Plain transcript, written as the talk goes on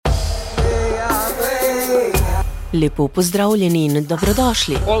Lepo pozdravljeni in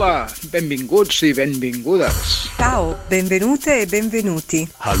dobrodošli. Hola, benvinguts i benvingudes. Ciao, benvenute e benvenuti.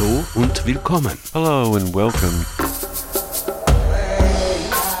 Hallo und willkommen. Hello and welcome.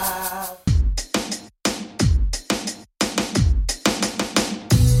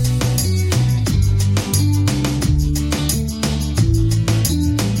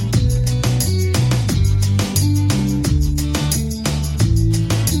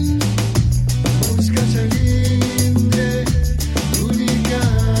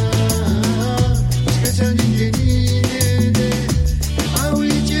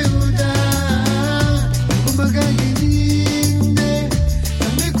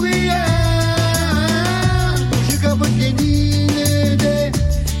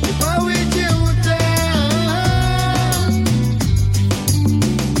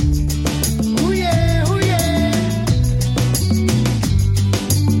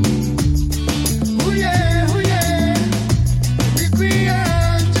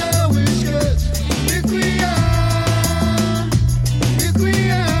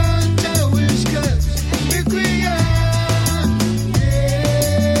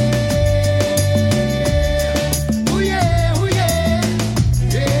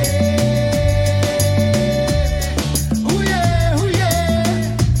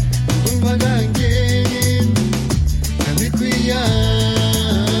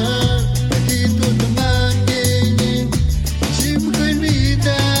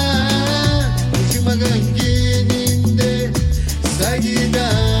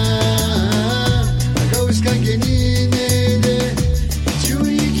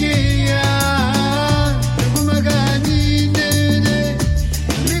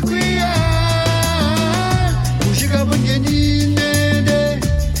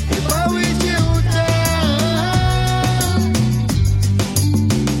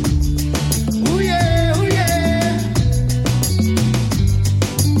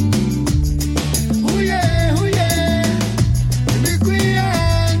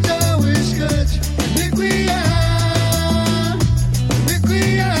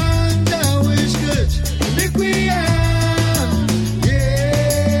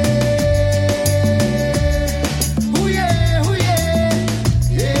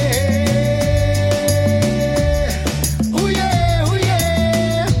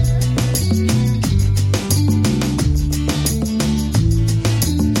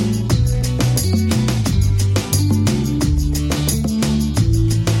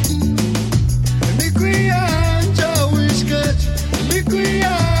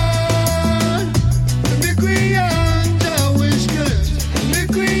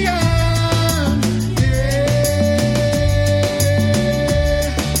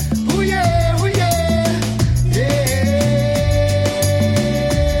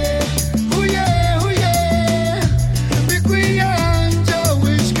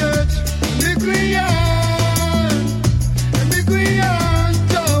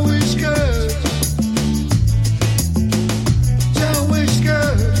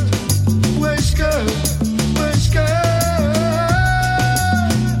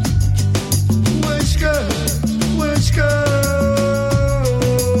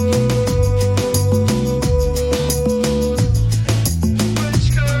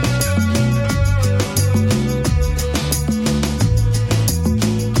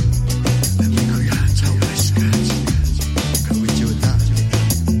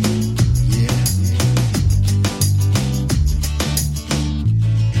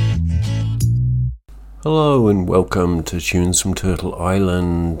 Hello and welcome to Tunes from Turtle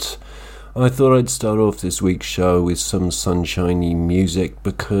Island. I thought I'd start off this week's show with some sunshiny music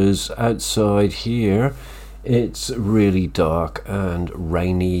because outside here it's really dark and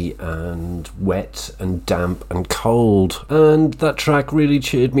rainy and wet and damp and cold, and that track really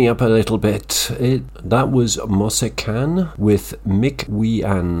cheered me up a little bit. That was Mosekan with Mick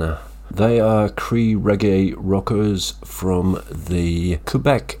Wian. They are Cree reggae rockers from the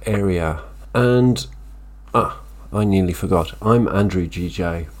Quebec area, and I nearly forgot. I'm Andrew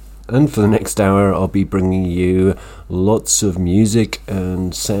GJ, and for the next hour I'll be bringing you lots of music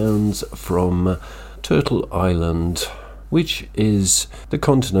and sounds from Turtle Island, which is the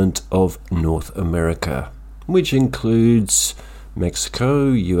continent of North America, which includes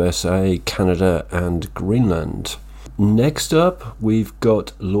Mexico, USA, Canada and Greenland. Next up we've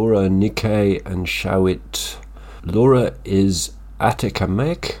got Laura Nikkei and Shawit. Laura is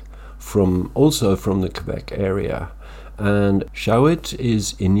Atikamek, also from the Quebec area, and Shawit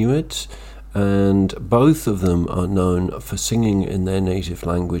is Inuit, and both of them are known for singing in their native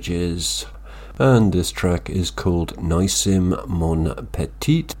languages. And this track is called Noisim Mon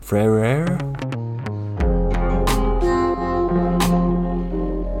Petit Frère.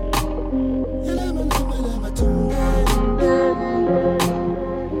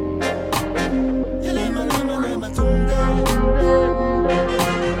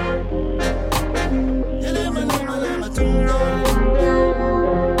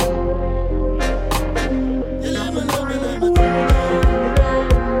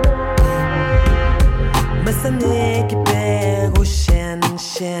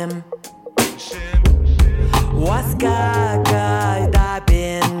 shim. Waskaga da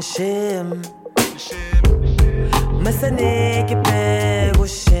bin shim. Masaniki pe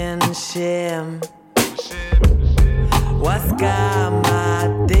gushin shim. Waskama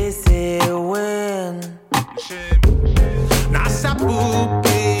desi win. Nasapu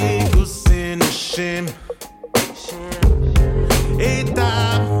pe gusin shim. Eta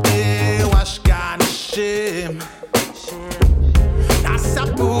pe washkan shim.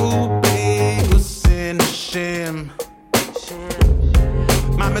 Nasapu pe gusin shim.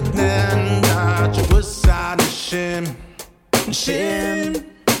 Mamet nenda chugusan shim.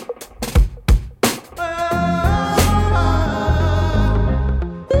 Shim.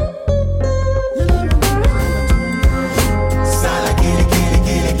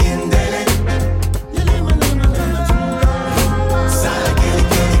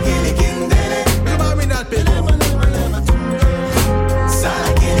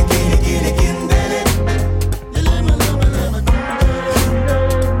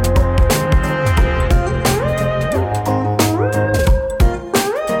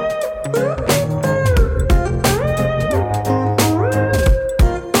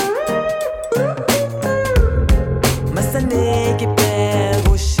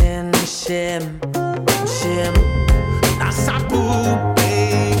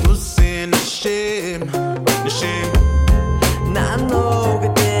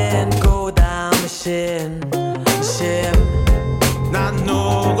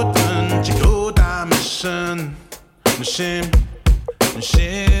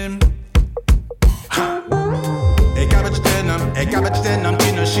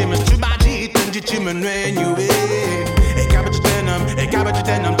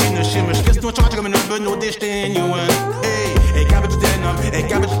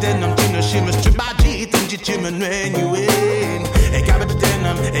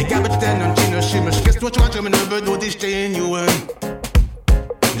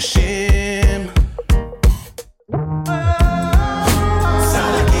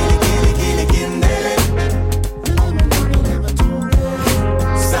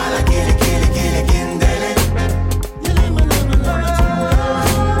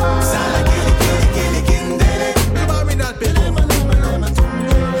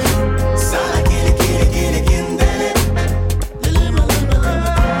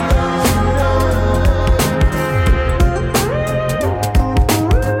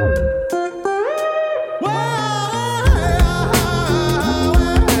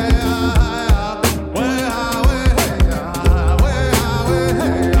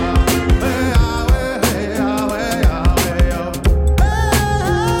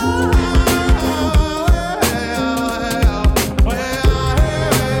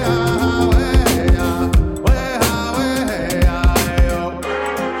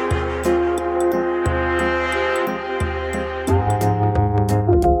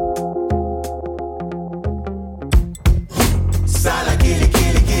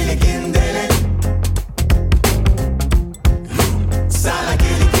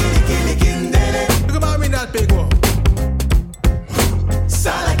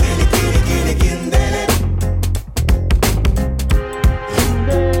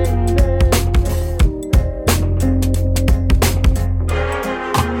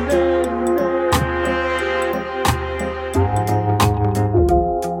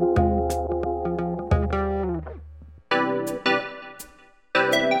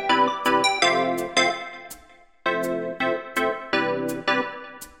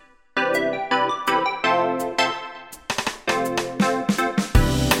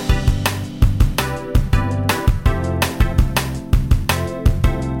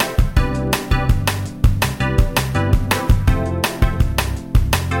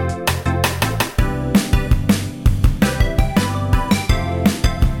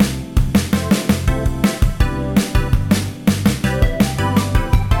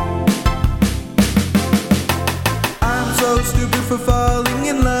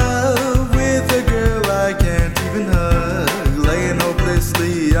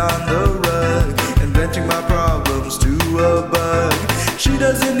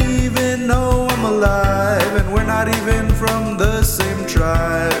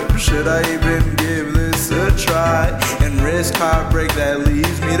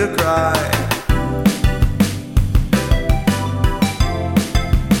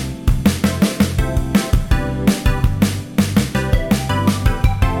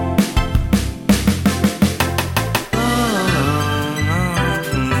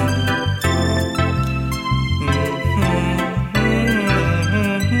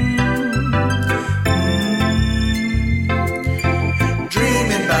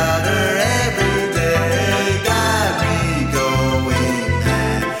 Dreaming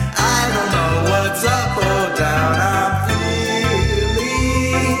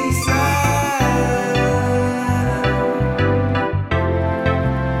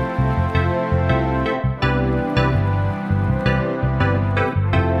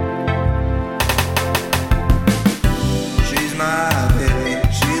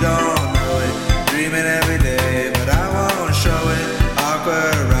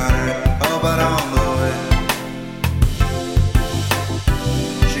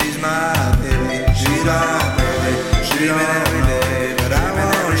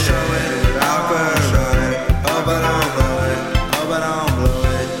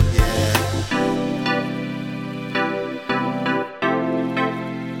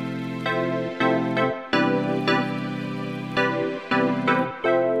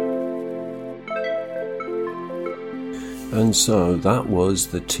And so that was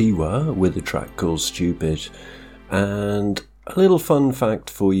the Tiwa with a track called Stupid. And a little fun fact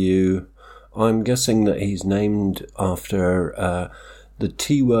for you, I'm guessing that he's named after the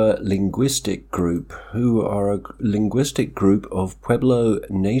Tiwa linguistic group, who are a linguistic group of Pueblo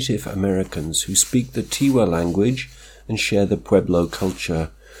Native Americans who speak the Tiwa language and share the Pueblo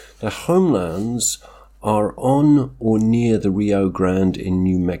culture. Their homelands are on or near the Rio Grande in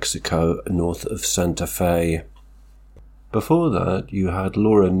New Mexico, north of Santa Fe. Before that, you had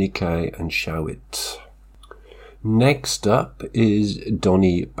Laura Nikkei and Shawit. Next up is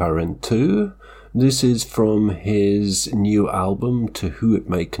Donny Parentu. This is from his new album, To Who It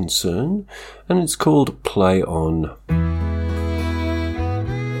May Concern, and it's called Play On.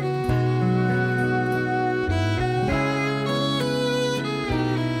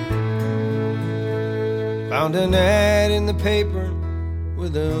 Found an ad in the paper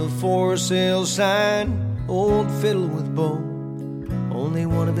with a for sale sign, old fiddle with bow, only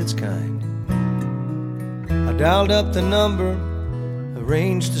one of its kind. I dialed up the number,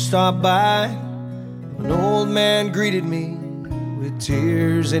 arranged to stop by. An old man greeted me with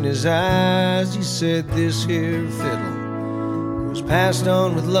tears in his eyes. He said this here fiddle was passed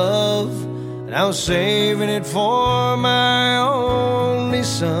on with love, and I was saving it for my only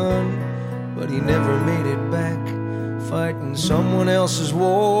son. But he never made it back, fighting someone else's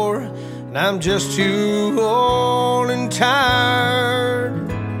war, and I'm just too old and tired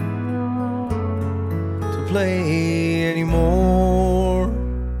to play anymore.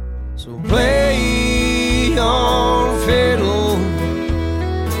 So play on, fiddle,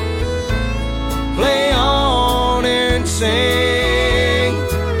 play on and sing.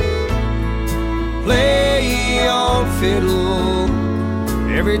 Play on, fiddle,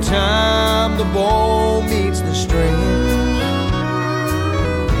 every time the bow meets the strings.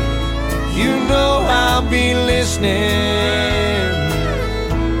 You know I'll be listening,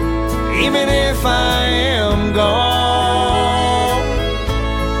 even if I am gone.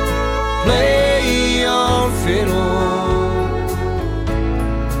 Play on, fiddle,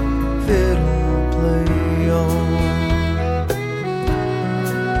 fiddle, play on.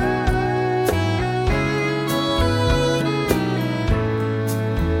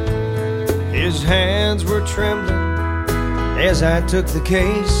 His hands were trembling as I took the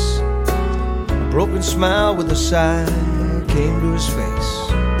case. A broken smile with a sigh came to his face.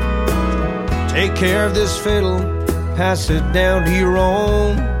 Take care of this fiddle, pass it down to your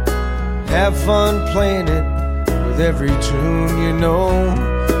own. Have fun playing it with every tune you know.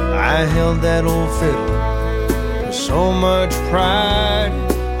 I held that old fiddle with so much pride.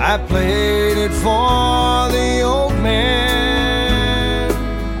 I played it for the old man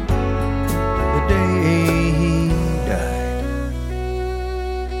the day he died.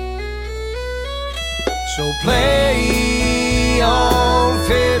 So play on,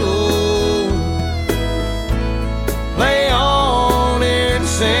 fiddle, play on and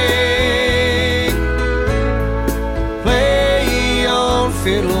sing.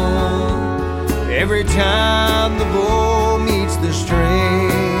 Fiddle, every time the bow meets the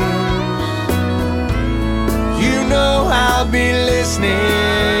strings. You know I'll be listening,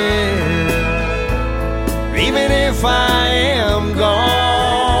 even if I am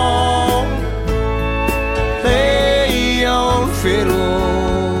gone. Play on,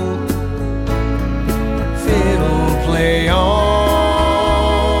 fiddle, fiddle, play on.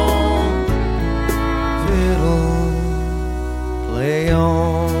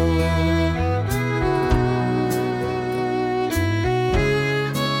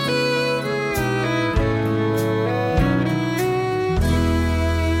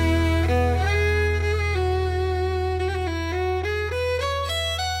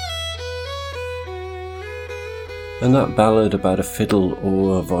 And that ballad about a fiddle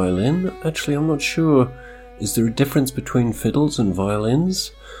or a violin, actually I'm not sure. Is there a difference between fiddles and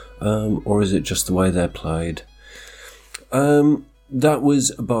violins? Or is it just the way they're played? That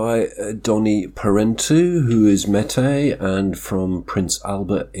was by Donny Parentu, who is Métis and from Prince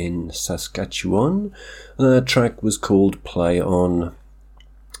Albert in Saskatchewan. And that track was called Play On.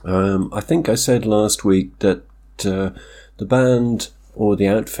 I think I said last week that the band or the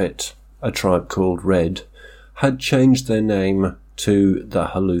outfit, A Tribe Called Red, had changed their name to the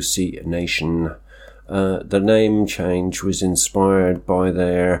Hallucination. The name change was inspired by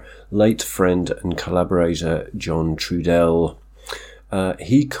their late friend and collaborator John Trudell.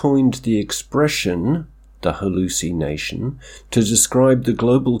 He coined the expression, the Hallucination, to describe the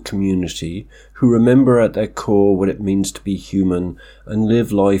global community who remember at their core what it means to be human and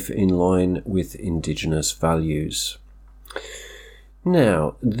live life in line with indigenous values.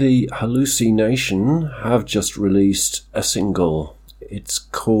 Now, the Hallucination have just released a single. It's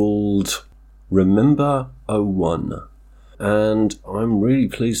called Remember 01. And I'm really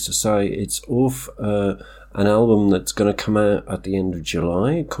pleased to say it's off an album that's going to come out at the end of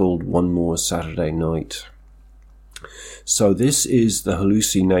July called One More Saturday Night. So this is the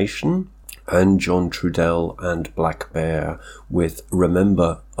Hallucination and John Trudell and Black Bear with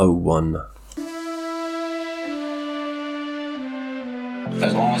Remember 01.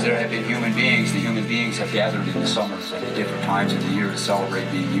 As long as there have been human beings, the human beings have gathered in the summers at different times of the year to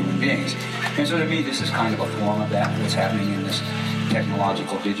celebrate being human beings. And so to me, this is kind of a form of that, what's happening in this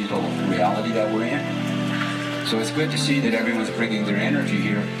technological, digital reality that we're in. So it's good to see that everyone's bringing their energy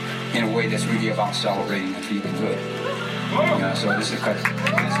here in a way that's really about celebrating and feeling good. So this is the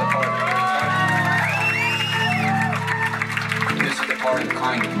part of the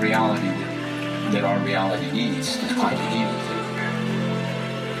kind of reality that our reality needs, this kind of healing.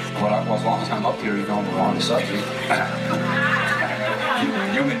 Well, as long as I'm up here, we're on the subject.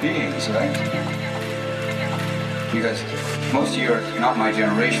 Human beings, right? Because most of you are not my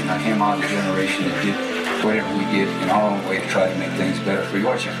generation. I came out of the generation that did whatever we did in our own way to try to make things better for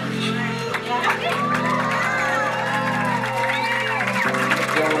your generation.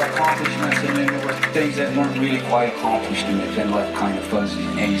 There were accomplishments, and then there were things that weren't really quite accomplished, and they've been left kind of fuzzy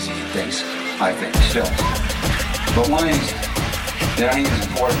and hazy things, I think, still. But one thing that I think is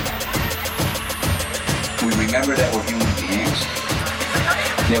important, we remember that we're human beings,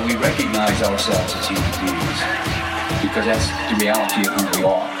 that we recognize ourselves as human beings, because that's the reality of who we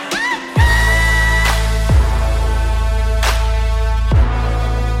are.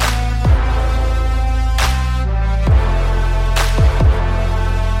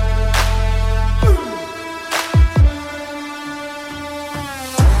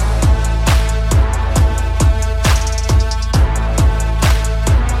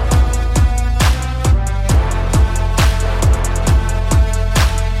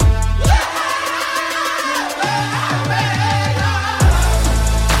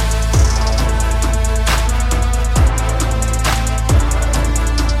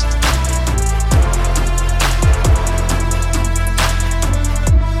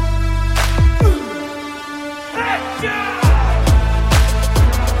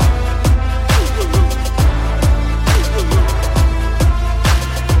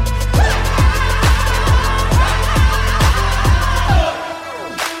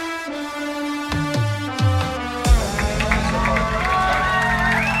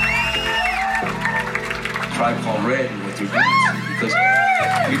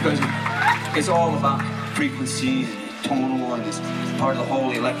 Because it's all about frequencies and tonal, and it's part of the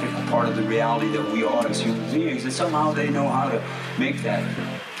whole electrical part of the reality that we are as human beings. And somehow they know how to make that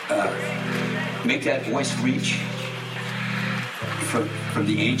voice reach from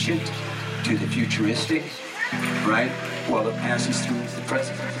the ancient to the futuristic, right? While it passes through the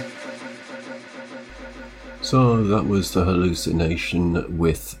present. So that was the Hallucination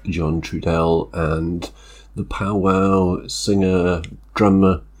with John Trudell and the powwow singer,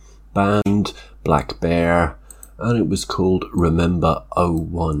 drummer band Black Bear, and it was called Remember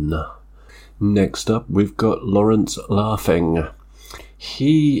 01. Next up we've got Lawrence Laughing.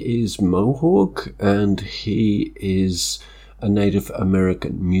 He is Mohawk and he is a Native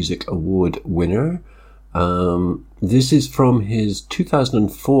American Music Award winner. This is from his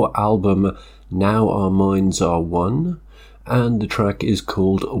 2004 album Now Our Minds Are One, and the track is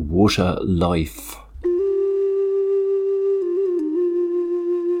called Water Life.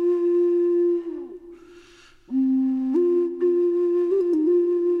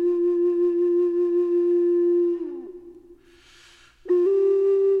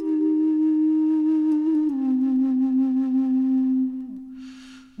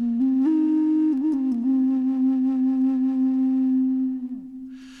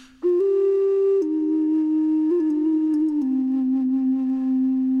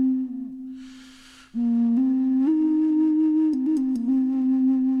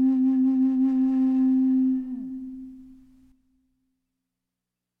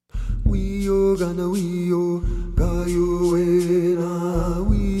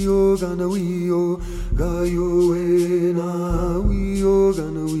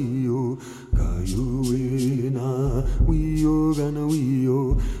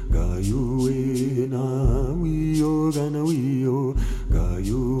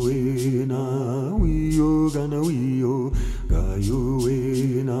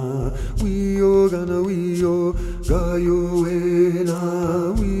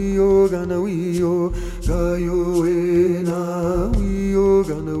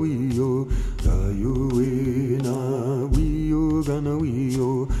 Gonna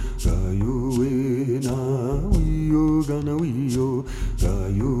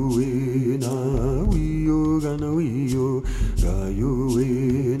Gayuena, we-yo, gana we-yo,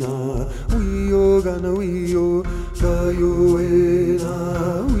 Gayuena, we-yo, gana we-yo, Gayuena,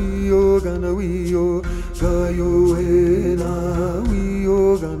 we-yo, gana we-yo, Gayuena,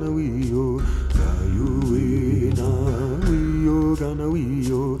 we-yo, gana we-yo, Gayuena, we-yo, gana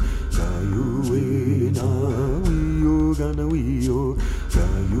we-yo, Gayuena, we-yo, gana we-yo,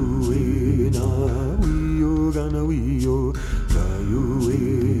 Gayuena, we-yo, gana we-yo, Gayuena.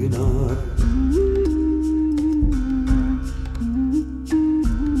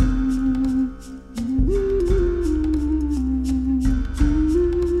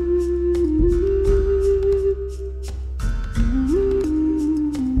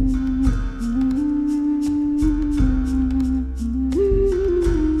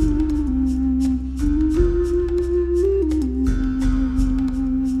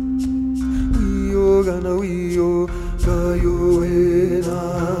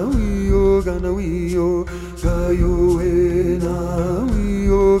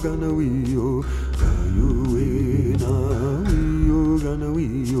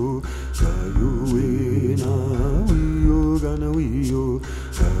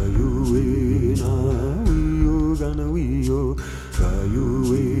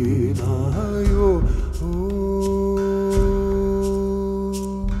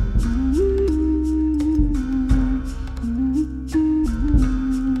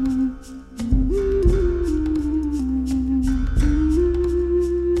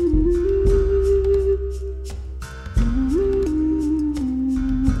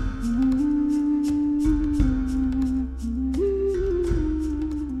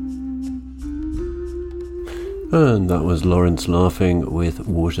 And that was Lawrence Laughing with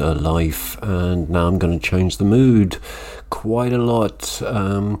Water Life. And now I'm going to change the mood quite a lot.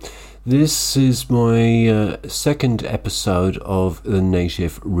 This is my second episode of The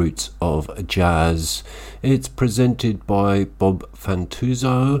Native Roots of Jazz. It's presented by Bob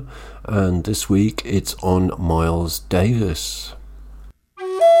Fantuzzo, and this week it's on Miles Davis.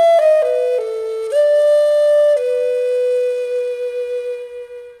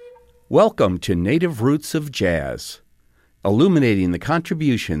 Welcome to Native Roots of Jazz, illuminating the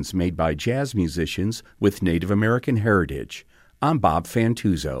contributions made by jazz musicians with Native American heritage. I'm Bob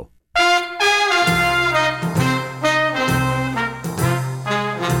Fantuzzo.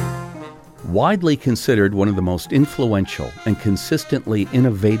 Widely considered one of the most influential and consistently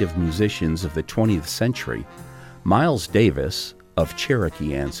innovative musicians of the 20th century, Miles Davis, of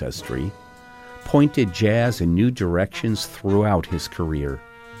Cherokee ancestry, pointed jazz in new directions throughout his career.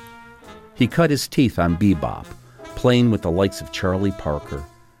 He cut his teeth on bebop, playing with the likes of Charlie Parker,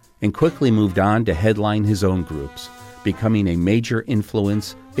 and quickly moved on to headline his own groups, becoming a major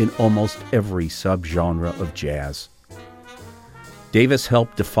influence in almost every subgenre of jazz. Davis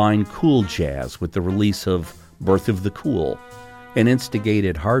helped define cool jazz with the release of Birth of the Cool, and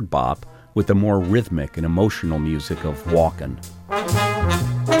instigated hard bop with the more rhythmic and emotional music of Walkin'.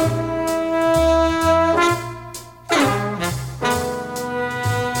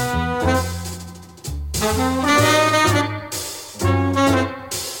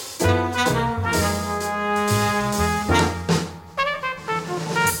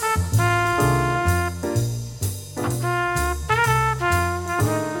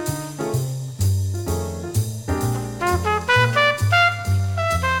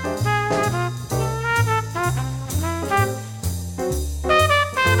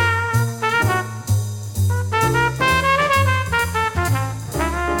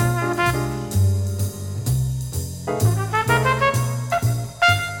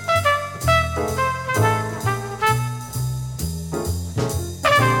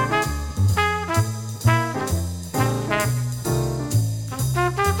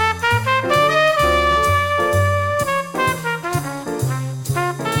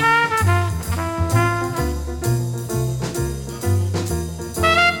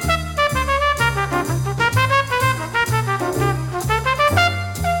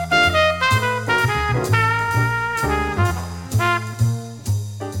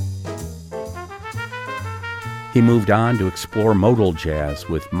 He moved on to explore modal jazz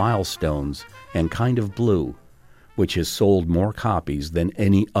with Milestones and Kind of Blue, which has sold more copies than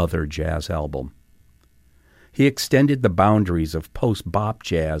any other jazz album. He extended the boundaries of post-bop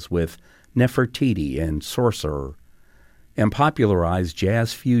jazz with Nefertiti and Sorcerer, and popularized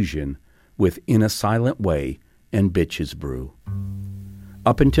jazz fusion with In a Silent Way and Bitches Brew.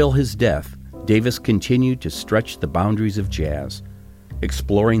 Up until his death, Davis continued to stretch the boundaries of jazz,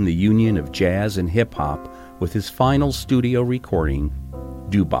 exploring the union of jazz and hip-hop with his final studio recording,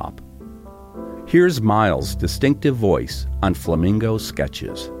 Doo-Bop. Here's Miles' distinctive voice on Flamingo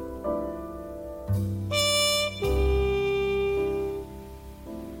Sketches.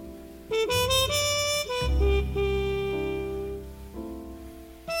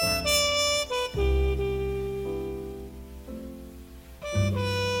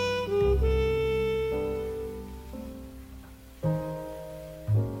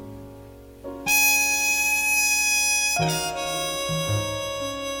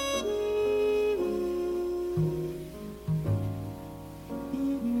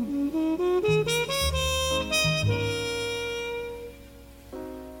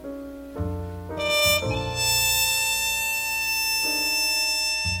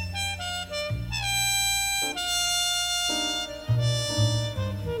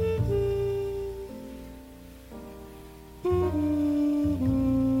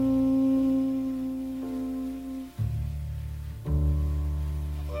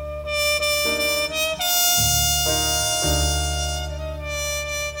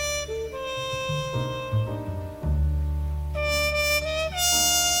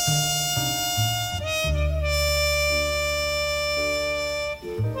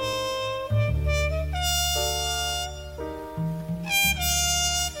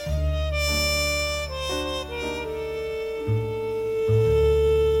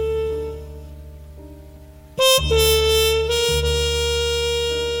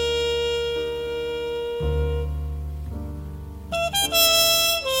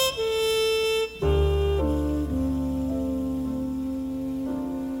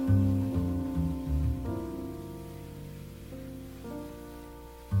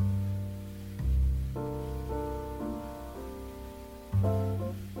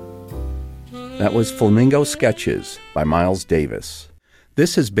 That was Flamingo Sketches by Miles Davis.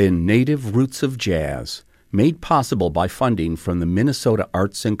 This has been Native Roots of Jazz, made possible by funding from the Minnesota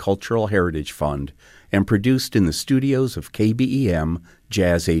Arts and Cultural Heritage Fund and produced in the studios of KBEM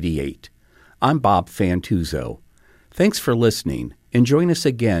Jazz 88. I'm Bob Fantuzzo. Thanks for listening, and join us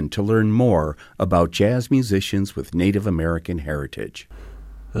again to learn more about jazz musicians with Native American heritage.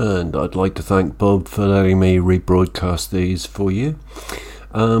 And I'd like to thank Bob for letting me rebroadcast these for you.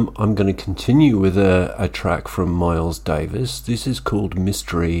 I'm going to continue with a track from Miles Davis. This is called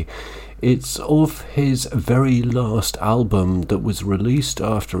Mystery. It's off his very last album that was released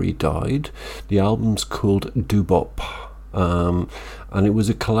after he died. The album's called Dubop, and it was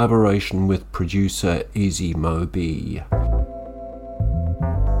a collaboration with producer Easy Moby.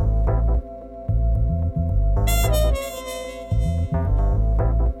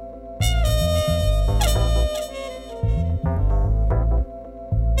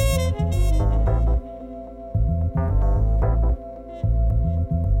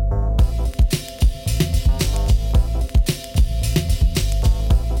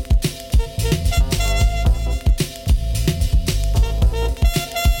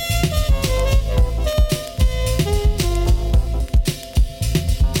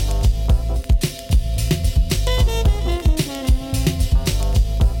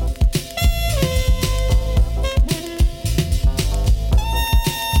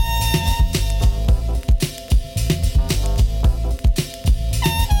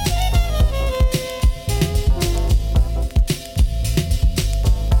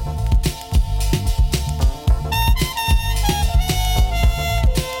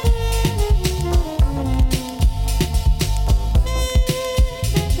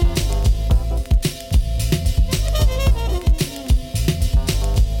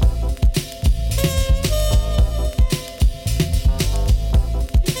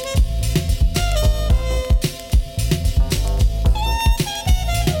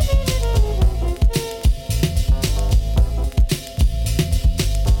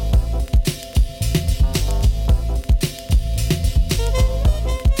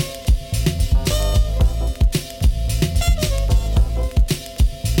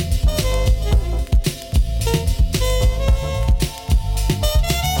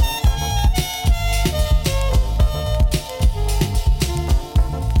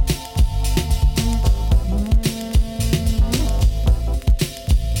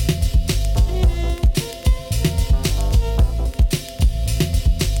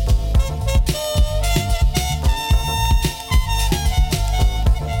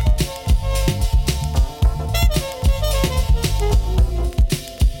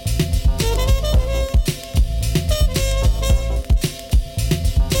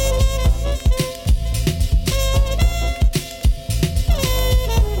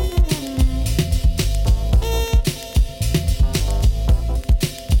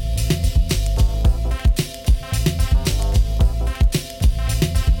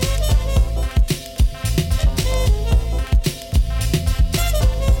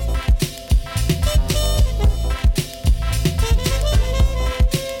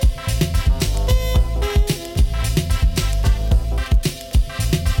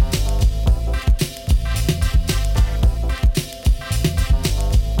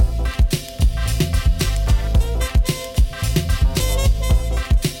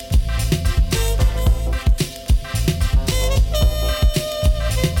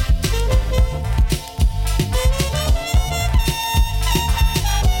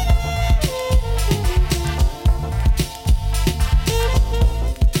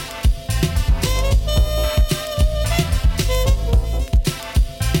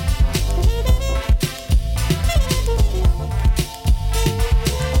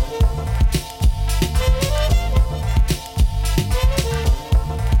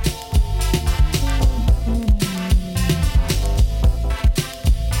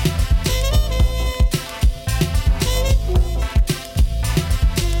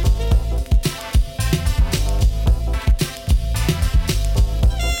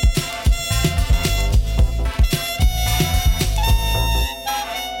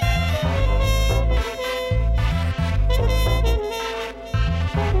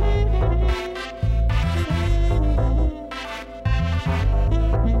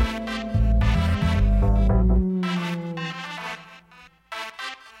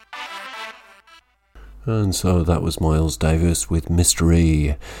 And so that was Miles Davis with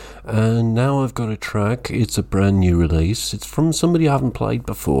Mystery. And now I've got a track. It's a brand new release. It's from somebody I haven't played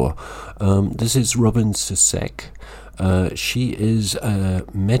before. This is Robin Sisek. She is a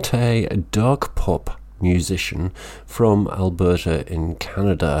Métis dark pop musician from Alberta in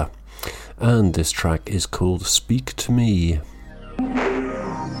Canada. And this track is called Speak to Me.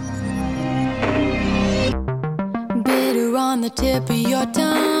 Bitter on the tip of your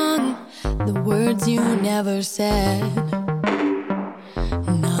tongue, the words you never said.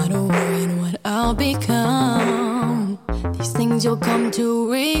 Not worrying what I'll become, these things you'll come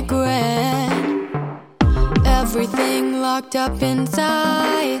to regret. Everything locked up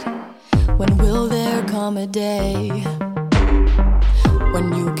inside. When will there come a day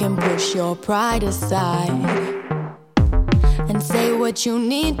when you can push your pride aside and say what you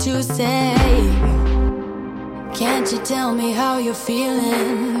need to say? Can't you tell me how you're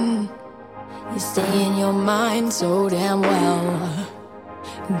feeling? You stay in your mind so damn well.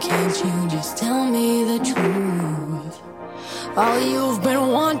 Can't you just tell me the truth? All you've been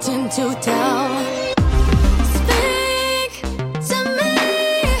wanting to tell. Speak to me.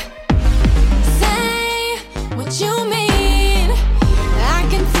 Say what you mean. I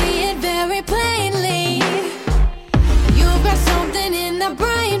can see it very plainly. You've got something in the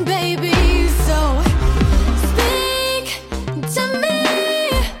brain, baby. So speak to me.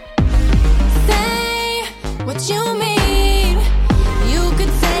 Say what you mean. You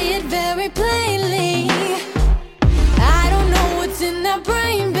could say it very plainly. I don't know what's in that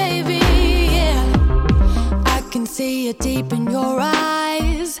brain, baby. Yeah, I can see it deep in your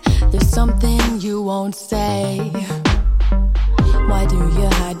eyes. There's something you won't say. Why do you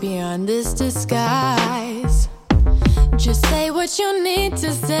hide behind this disguise? Just say what you need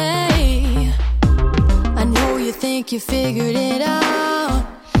to say. I know you think you figured it out,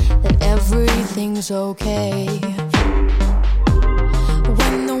 that everything's okay.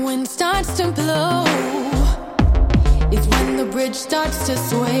 When the wind starts to blow is when the bridge starts to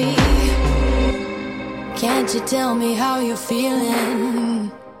sway. Can't you tell me how you're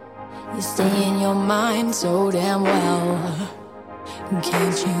feeling? You stay in your mind so damn well.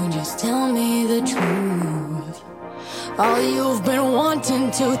 Can't you just tell me the truth? All you've been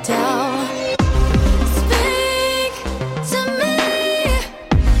wanting to tell. Speak to me.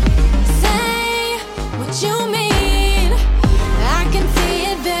 Say what you mean. I can see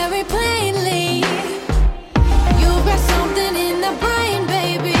it very plainly. You've got something in the brain,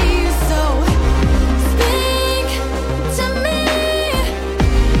 baby. So speak to me.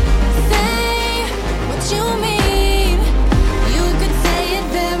 Say what you mean. You could say it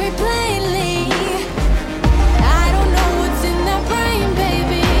very plainly. I don't know what's in that brain,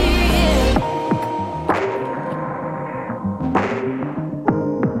 baby.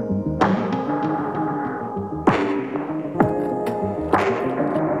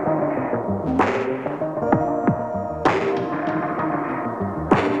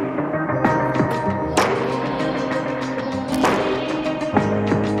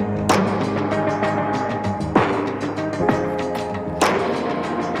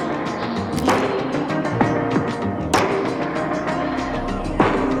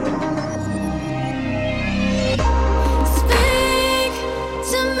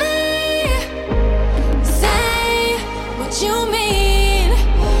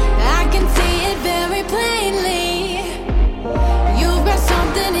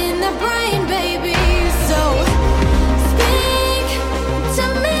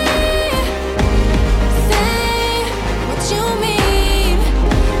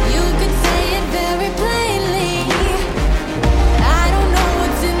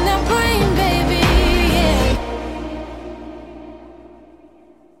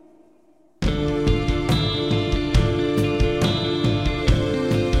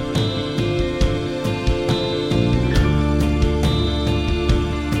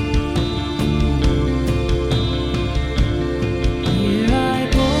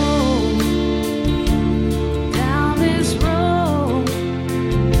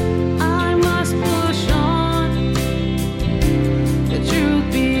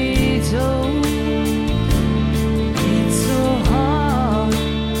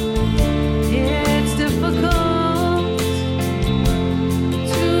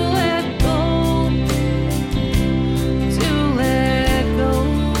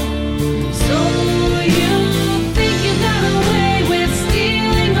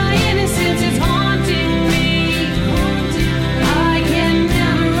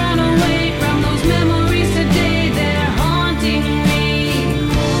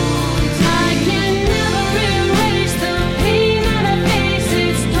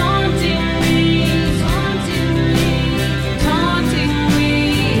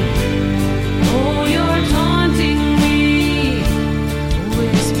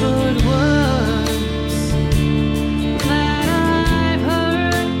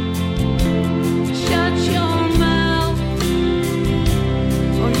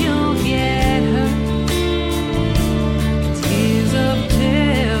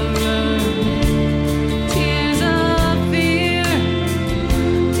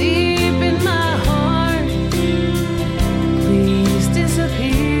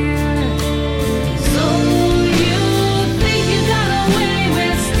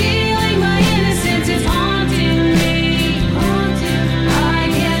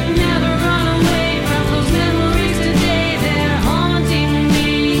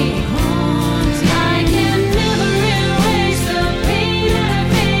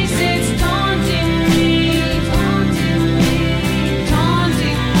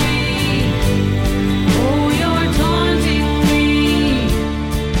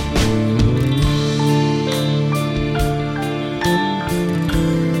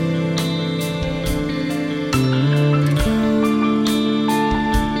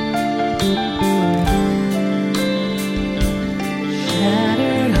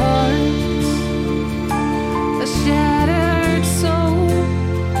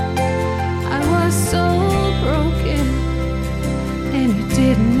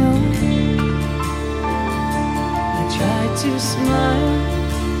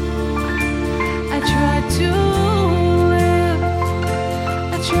 tried to live,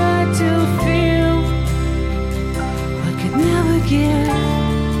 I tried to feel, but could never give.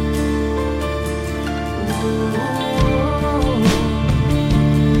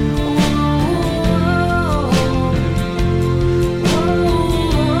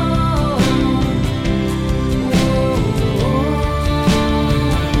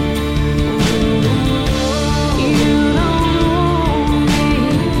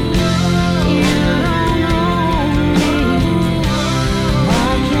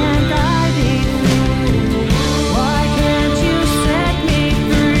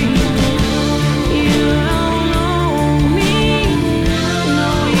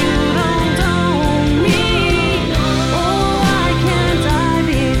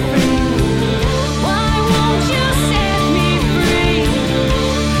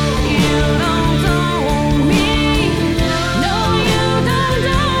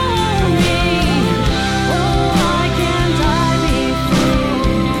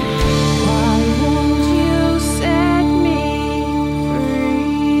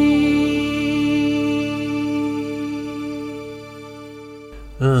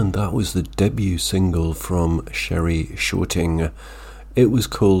 And that was the debut single from Sherry Shorting. It was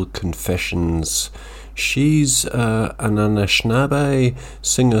called Confessions. She's an Anishinaabe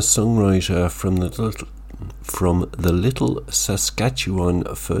singer-songwriter from the Little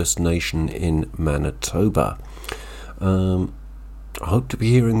Saskatchewan First Nation in Manitoba. I hope to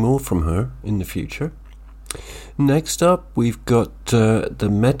be hearing more from her in the future. Next up, we've got the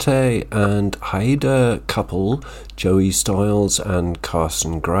Mete and Haida couple, Joey Styles and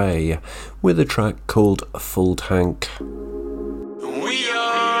Carson Gray, with a track called Full Tank. We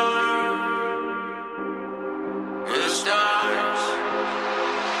are the stars.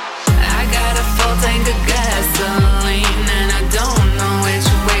 I got a full tank of gasoline and I don't know which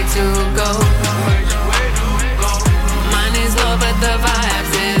way to go. Mine is low but the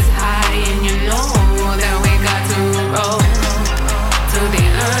vibes is high, and you know that we got to roll to the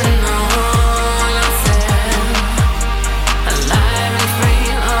unknown. I said, alive and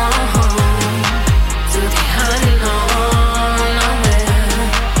free, to the unknown.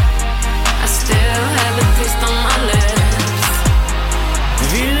 I still have a taste on my lips.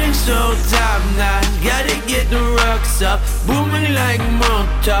 Feeling so top notch, gotta get the rocks up, booming like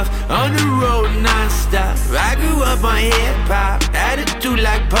Molotov, on the road non-stop. I grew up on hip-hop, attitude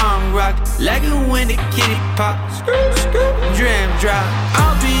like punk rock, like it when the kitty pop, dram drop.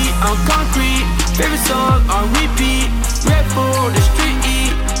 I'll be on concrete, favorite song on repeat, Red for the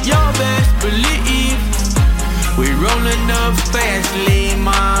street, your best believe. We rolling up fastly,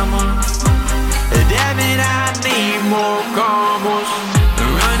 mama. Damn it, I need more combos.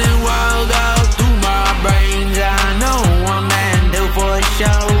 Running wild out through my brains. I know I'm man do for a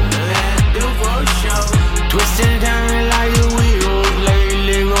show. Twist and turn like the wheels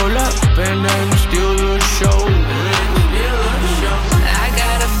lately. Roll up and then steal the show. I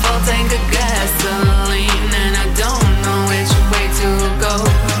got a full tank of gasoline and I don't know which way to go.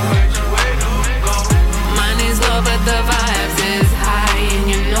 Mine is low but the vibes is high, and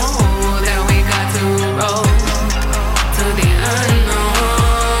you know that we got to roll to the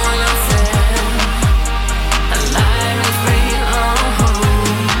unknown. I said, alive and free,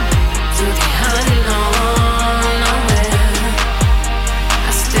 to the unknown.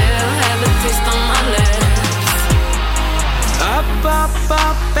 I still have a taste on my lips. Up, up,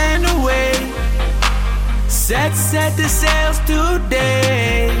 up and away. Set the sails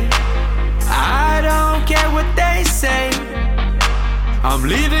today. I don't care what they say. I'm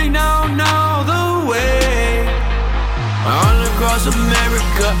leaving now the way. All across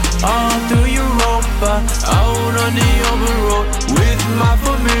America, all through Europa, out on the open road with my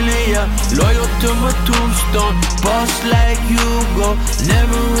familia, loyal to my tombstone, boss like Hugo,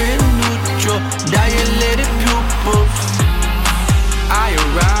 never in neutral, dilated pupils. I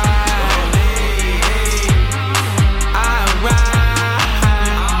arrive.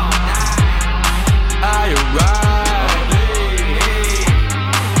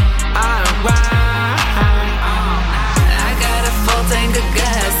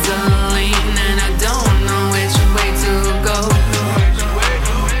 Gasoline and I don't know which way to go.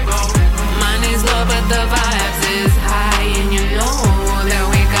 Mine is low but the vibes is high, and you know that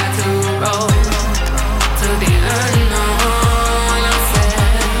we got to roll to the unknown. I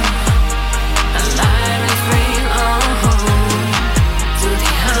said, alive and free, to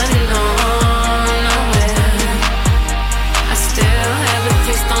the unknown. I still have a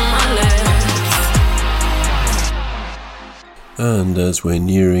taste on my lips. And as we're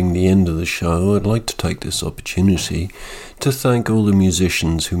nearing the end of the show, I'd like to take this opportunity to thank all the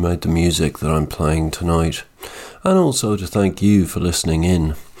musicians who made the music that I'm playing tonight, and also to thank you for listening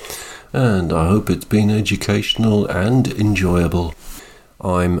in. And I hope it's been educational and enjoyable.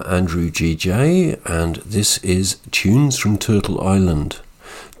 I'm Andrew GJ, and this is Tunes from Turtle Island.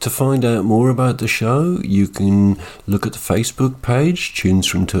 To find out more about the show, you can look at the Facebook page, Tunes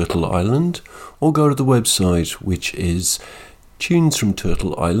from Turtle Island, or go to the website, which is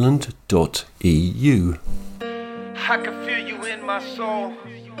tunesfromturtleisland.eu. I can feel you in my soul.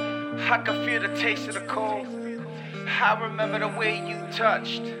 I can feel the taste of the cold. I remember the way you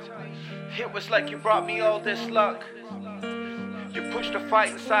touched. It was like you brought me all this luck. You pushed a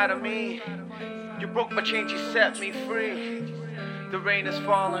fight inside of me. You broke my chains, you set me free. The rain is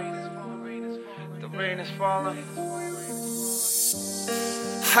falling. The rain is falling.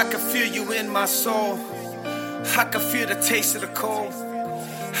 I can feel you in my soul. I can feel the taste of the cold.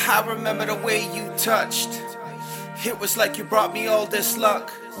 I remember the way you touched. It was like you brought me all this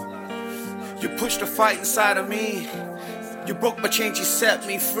luck. You pushed a fight inside of me. You broke my chains, you set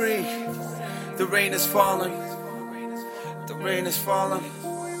me free. The rain is falling. The rain is falling.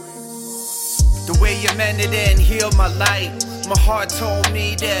 The way you mended and healed my light. My heart told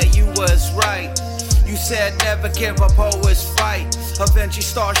me that you was right. You said never give up, always fight. Eventually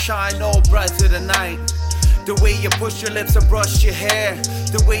star shine all bright through the night. The way you pushed your lips and brushed your hair.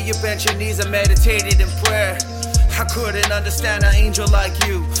 The way you bent your knees and meditated in prayer. I couldn't understand an angel like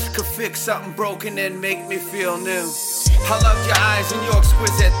you could fix something broken and make me feel new. I loved your eyes and your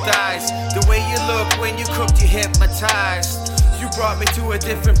exquisite thighs. The way you look when you cooked, you hypnotized. You brought me to a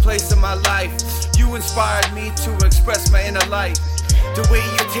different place in my life. You inspired me to express my inner light. The way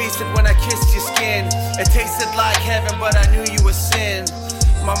you tasted when I kissed your skin. It tasted like heaven, but I knew you were sin.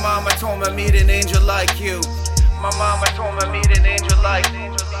 My mama told me meet an angel like you. My mama told me meet an angel like you.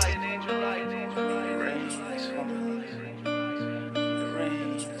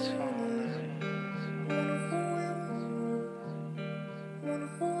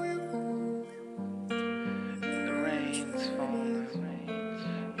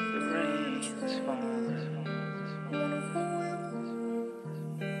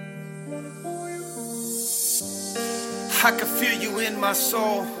 I can feel you in my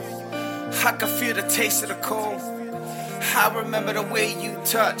soul. I can feel the taste of the cold. I remember the way you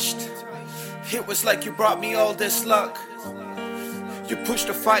touched. It was like you brought me all this luck. You pushed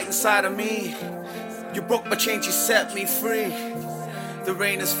a fight inside of me. You broke my chains, you set me free. The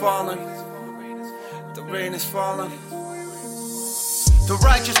rain is falling. The rain is falling. The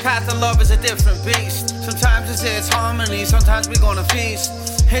righteous path of love is a different beast. Sometimes it's harmony, sometimes we're gonna feast.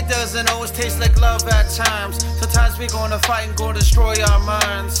 It doesn't always taste like love at times. Sometimes we're gonna fight and go destroy our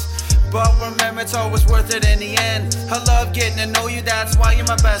minds. But remember, it's always worth it in the end. I love getting to know you, that's why you're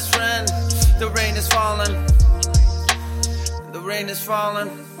my best friend. The rain is falling. The rain is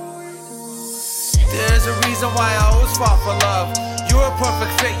falling. There's a reason why I always fall for love. You're a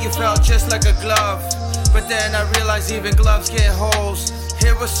perfect fit, you felt just like a glove. But then I realized even gloves get holes.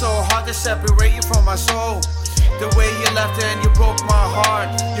 It was so hard to separate you from my soul. The way you left and you broke my heart.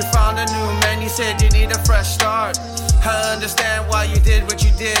 You found a new man, you said you need a fresh start. I understand why you did what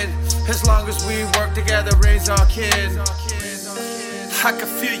you did. As long as we work together, raise our kid. I can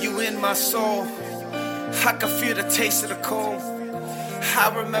feel you in my soul. I can feel the taste of the cold. I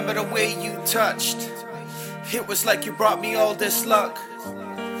remember the way you touched. It was like you brought me all this luck.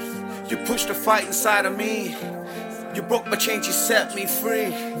 You pushed a fight inside of me. You broke my chains, you set me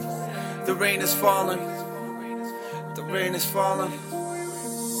free. The rain is falling. The rain is falling.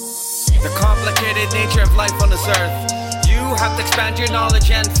 The complicated nature of life on this earth. You have to expand your knowledge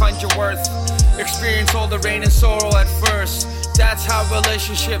and find your worth. Experience all the rain and sorrow at first. That's how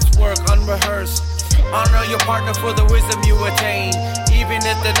relationships work, unrehearsed. Honor your partner for the wisdom you attain. Even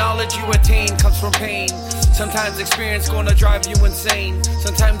if the knowledge you attain comes from pain. Sometimes experience gonna drive you insane.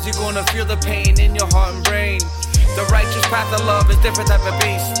 Sometimes you're gonna feel the pain in your heart and brain. The righteous path of love is different type of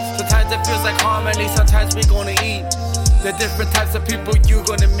beast. Sometimes it feels like harmony, sometimes we're gonna eat. The different types of people you're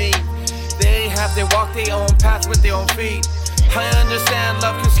gonna meet. They have their walk their own path with their own feet. I understand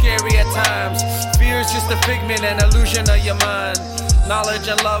love can scary at times. Fear is just a figment and illusion of your mind. Knowledge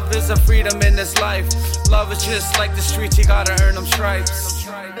and love is a freedom in this life. Love is just like the streets, you gotta earn them stripes.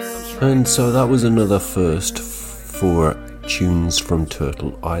 And so that was another first for Tunes from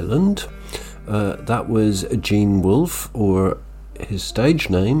Turtle Island. That was Gene Wolfe, or his stage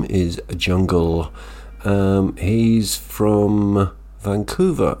name is Jungle. He's from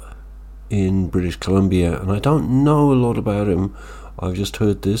Vancouver in British Columbia, and I don't know a lot about him. I've just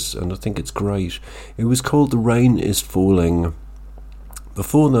heard this and I think it's great. It was called The Rain is Falling.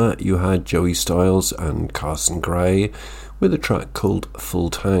 Before that you had Joey Styles and Carson Gray with a track called Full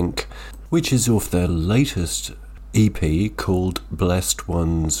Tank, which is off their latest EP called Blessed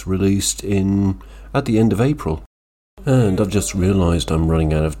Ones, released at the end of April. And I've just realised I'm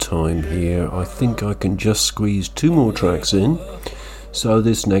running out of time here. I think I can just squeeze 2 more tracks in. So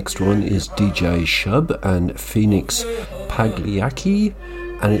this next one is DJ Shub and Phoenix Pagliacci,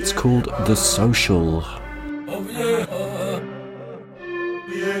 and it's called The Social.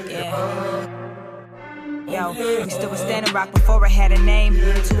 Yo, we still was standing rock before I had a name.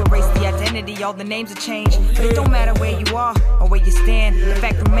 To erase the identity, all the names have changed. But it don't matter where you are or where you stand. The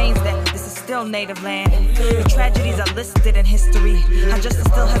fact remains that this is still native land. The tragedies are listed in history. How justice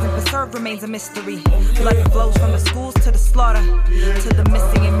still hasn't been served remains a mystery. Blood flows from the schools to the slaughter, to the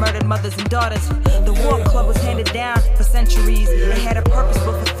missing and murdered mothers and daughters. The war club was handed down for centuries. It had a purpose,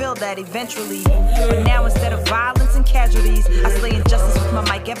 but fulfilled that eventually. But now instead of violence and casualties, I slay injustice with my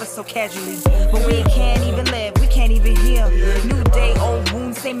mic ever so casually. But we can't even live, we can't even heal. New day, old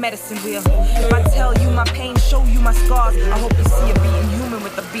wounds, same medicine wheel. If I tell you my pain, show you my scars, I hope you see a beating human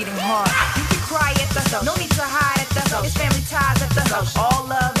with a beating heart. You can cry at the no need to hide at the it's family ties at the all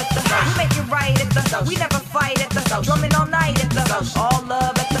love at the we make it right at the we never fight at the drumming all night at the all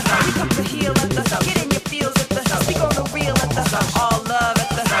love at the we come to heal at the get in your feels at the speak on the real at the all love at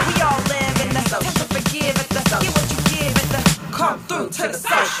the we all live in the tend to forgive at the get what you give at the come through to the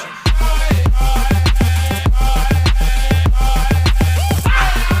social.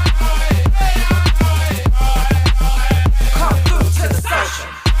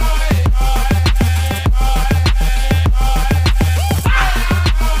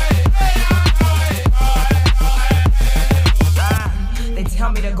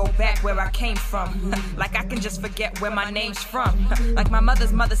 Where I came from, like I can just forget where my name's from, like my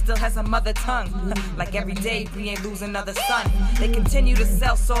mother's mother still has a mother tongue, like every day we ain't lose another son. They continue to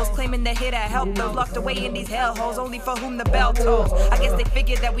sell souls, claiming they're here to help those locked away in these hellholes, only for whom the bell tolls. I guess they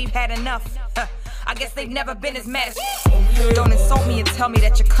figured that we've had enough. I guess they've never been as mad as don't insult me and tell me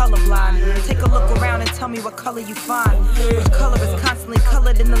that you're colorblind. Take a look around and tell me what color you find. Which color is constantly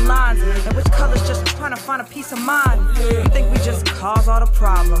colored in the lines, and which color's just trying to find a peace of mind. You think we just cause all the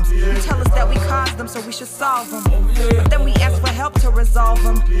problems. You tell us that we caused them, so we should solve them. But then we ask for help to resolve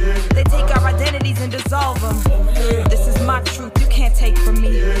them. They take our identities and dissolve them. This is my truth, you can't take from me.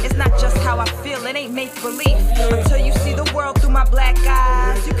 It's not just how I feel, it ain't make-believe. Until you see the world through my black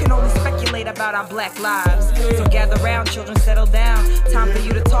eyes, you can only speculate about our black lives. So gather round, children, settle down. Time for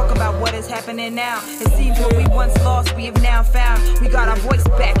you to talk about what is happening now. It seems what we once lost, we have now found. We got our voice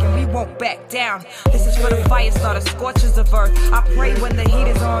back and we won't back down. This is for the fire starter, scorches of earth. I pray when the heat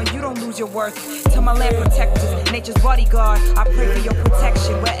is on, you don't lose your worth. To my land protectors, nature's bodyguard, I pray for your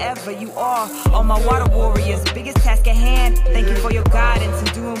protection wherever you are. All my water warriors, biggest task at hand. Thank you for your guidance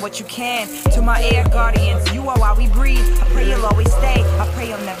and doing what you can. To my air guardians, you are why we breathe. I pray you'll always stay, I pray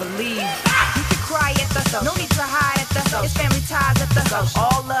you'll never leave. Cry at the no need to hide at the it's family ties at the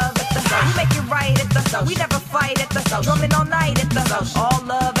all love at the we make it right at the we never fight at the drumming all night at the all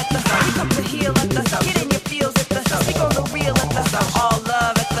love at the we come to heal at the get in your feels at the speak on the real at the all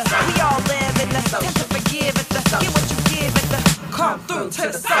love at the we all live in the tend to forgive at the get what you give at the come through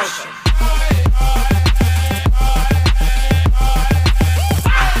to the social.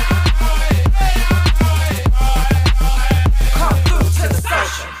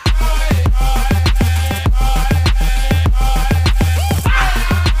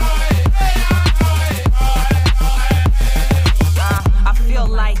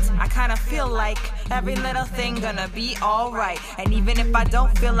 Every little thing gonna be alright. And even if I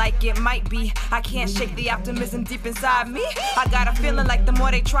don't feel like it might be, I can't shake the optimism deep inside me. I got a feeling like the more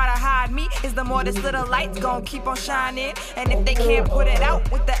they try to hide me, is the more this little light's gonna keep on shining. And if they can't put it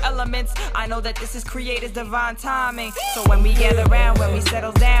out with the elements, I know that this is creator's divine timing. So when we gather around, when we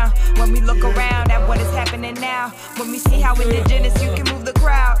settle down, when we look around at what is happening now, when we see how indigenous you can move the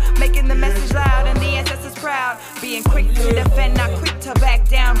crowd, making the message loud and the ancestors proud, being quick to defend, not quick to back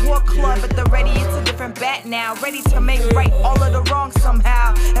down. War club at the ready, it's a different bat now, ready to make right all of the wrong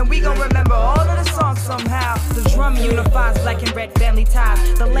somehow. And we gon' remember all of the songs somehow. The drum unifies black and red family ties.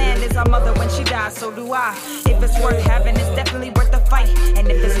 The land is our mother when she dies, so do I. If it's worth having, it's definitely worth the fight. And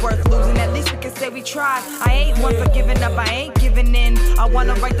if it's worth losing, at least we can say we tried. I ain't one for giving up, I ain't giving in. I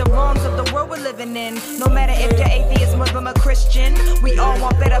wanna right the wrongs of the world we're living in. No matter if you're atheist, Muslim, or Christian, we all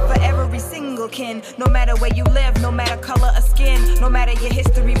want better for every single kin. No matter where you live, no matter color or skin, no matter your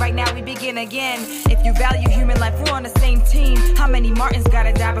history, right now we begin again. If you value human life, we're on the same team. How many Martins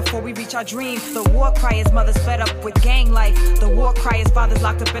gotta die before we reach our dream? The war cry is mothers fed up with with gang life. The war cry is fathers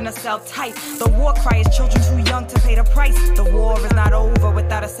locked up in a cell tight. The war cry is children too young to pay the price. The war is not over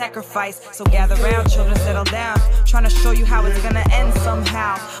without a sacrifice. So gather round, children, settle down. Trying to show you how it's gonna end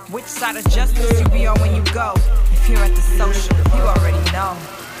somehow. Which side of justice you be on when you go. If you're at the social, you already know.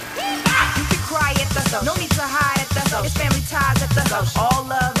 You can cry at the no need to hide at the it's family ties at the all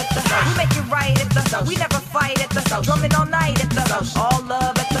love at the we make it right at the we never fight at the drumming all night at the all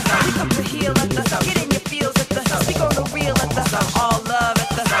love at the we come to heal at the get in your feels at the speak on the real at the all love at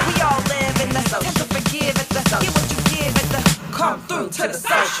the we all live in the tend to forgive at the get what you give at the come through to the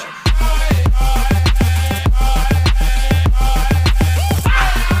social.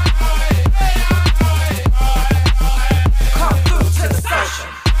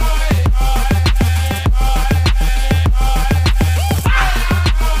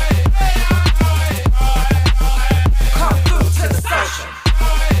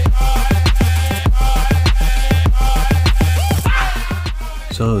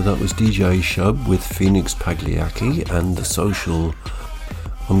 So that was DJ Shub with Phoenix Pagliacci and The Social.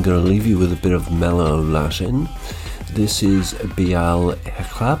 I'm going to leave you with a bit of mellow Latin. This is Bial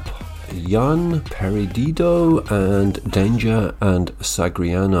Heclap, Jan Perdido and Danger and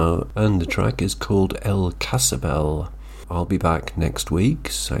Sagriano, and the track is called El Casabel. I'll be back next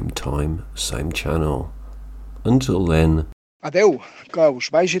week, same time, same channel. Until then. Adeu, que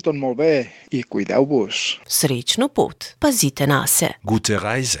us vagi tot molt bé i cuideu-vos. Srečno pot, pazite na se. Gute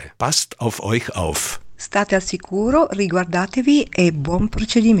Reise, passt auf euch auf. State al sicuro, riguardatevi e buon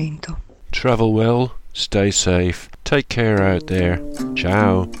procedimento. Travel well, stay safe, take care out there.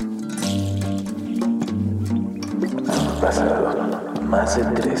 Ciao. Han pasado más de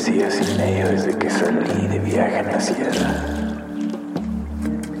 3 días y medio desde que salí de viaje en la sierra.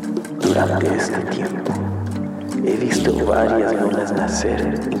 Durante este tiempo he visto varias lunas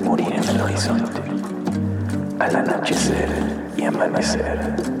nacer y morir en el horizonte, al anochecer y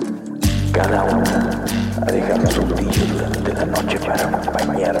amanecer. Cada una ha dejado su brillo durante la noche para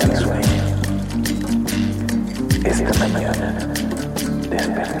acompañar mi sueño. Esta mañana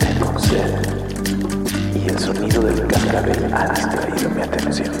desperté con sed y el sonido del cascabel ha distraído mi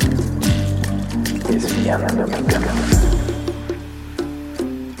atención, desviando mi camino.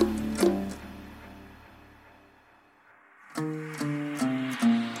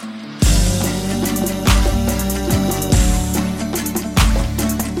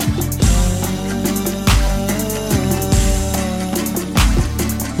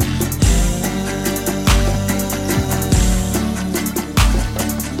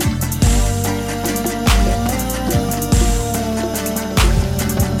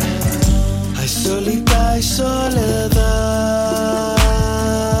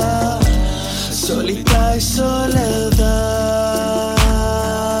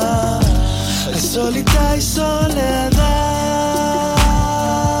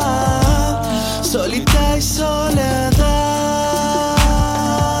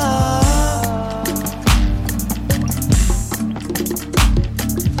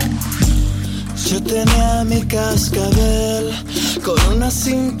 Yo tenía mi cascabel con una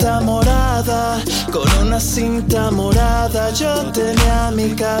cinta morada, con una cinta morada. Yo tenía mi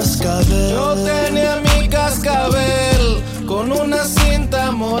cascabel. Yo tenía mi cascabel con una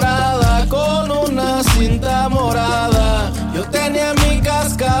cinta morada, con una cinta morada. Yo tenía mi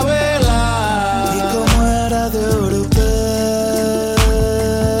cascabela. Y como era de oropel,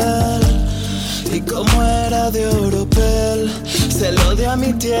 y como era de oropel, se lo di a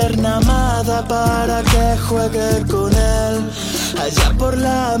mi tierna amada para que juegue con él allá por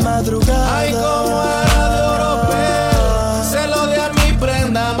la madrugada. Ay, como era de oropel, se lo di a mi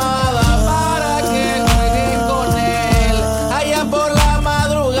prenda amada para que juegue con él allá por la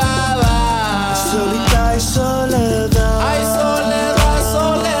madrugada. Solita y soledad. Ay, soledad,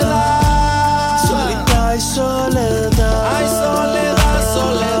 soledad. Solita y soledad. Ay, soledad,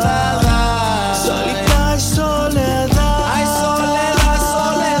 soledad. Solita y soledad. Ay, soledad,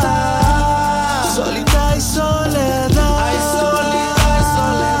 soledad. Solita y soledad. Ay, soledad,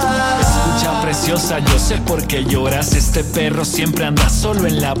 soledad. Escucha, preciosa, yo sé por qué lloras. Este perro siempre anda solo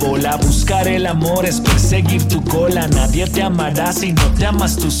en la bola. Buscar el amor es perseguir tu cola. Nadie te amará si no te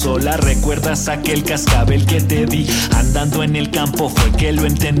amas tú sola. ¿Recuerdas aquel cascabel que te di? Andando en el campo fue que lo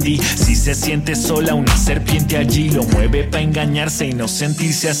entendí. Si se siente sola, una serpiente allí lo mueve pa' engañarse y no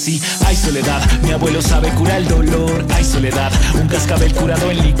sentirse así. Ay, soledad, mi abuelo sabe curar el dolor. Ay, soledad, un cascabel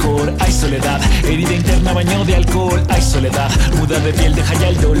curado en licor. Ay, soledad, herida interna, baño de alcohol. Ay, soledad, muda de piel, deja ya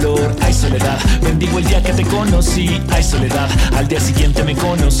el dolor. Ay, soledad, bendigo el día que te conocí. Ay, soledad, al día siguiente me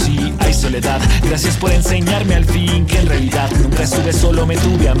conocí. Ay, soledad, gracias por enseñarme al fin que en realidad nunca estuve solo, me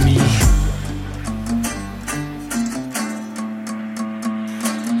tuve a mí.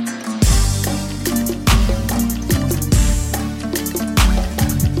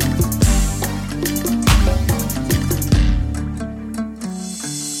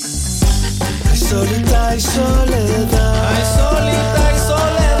 solita y soledad.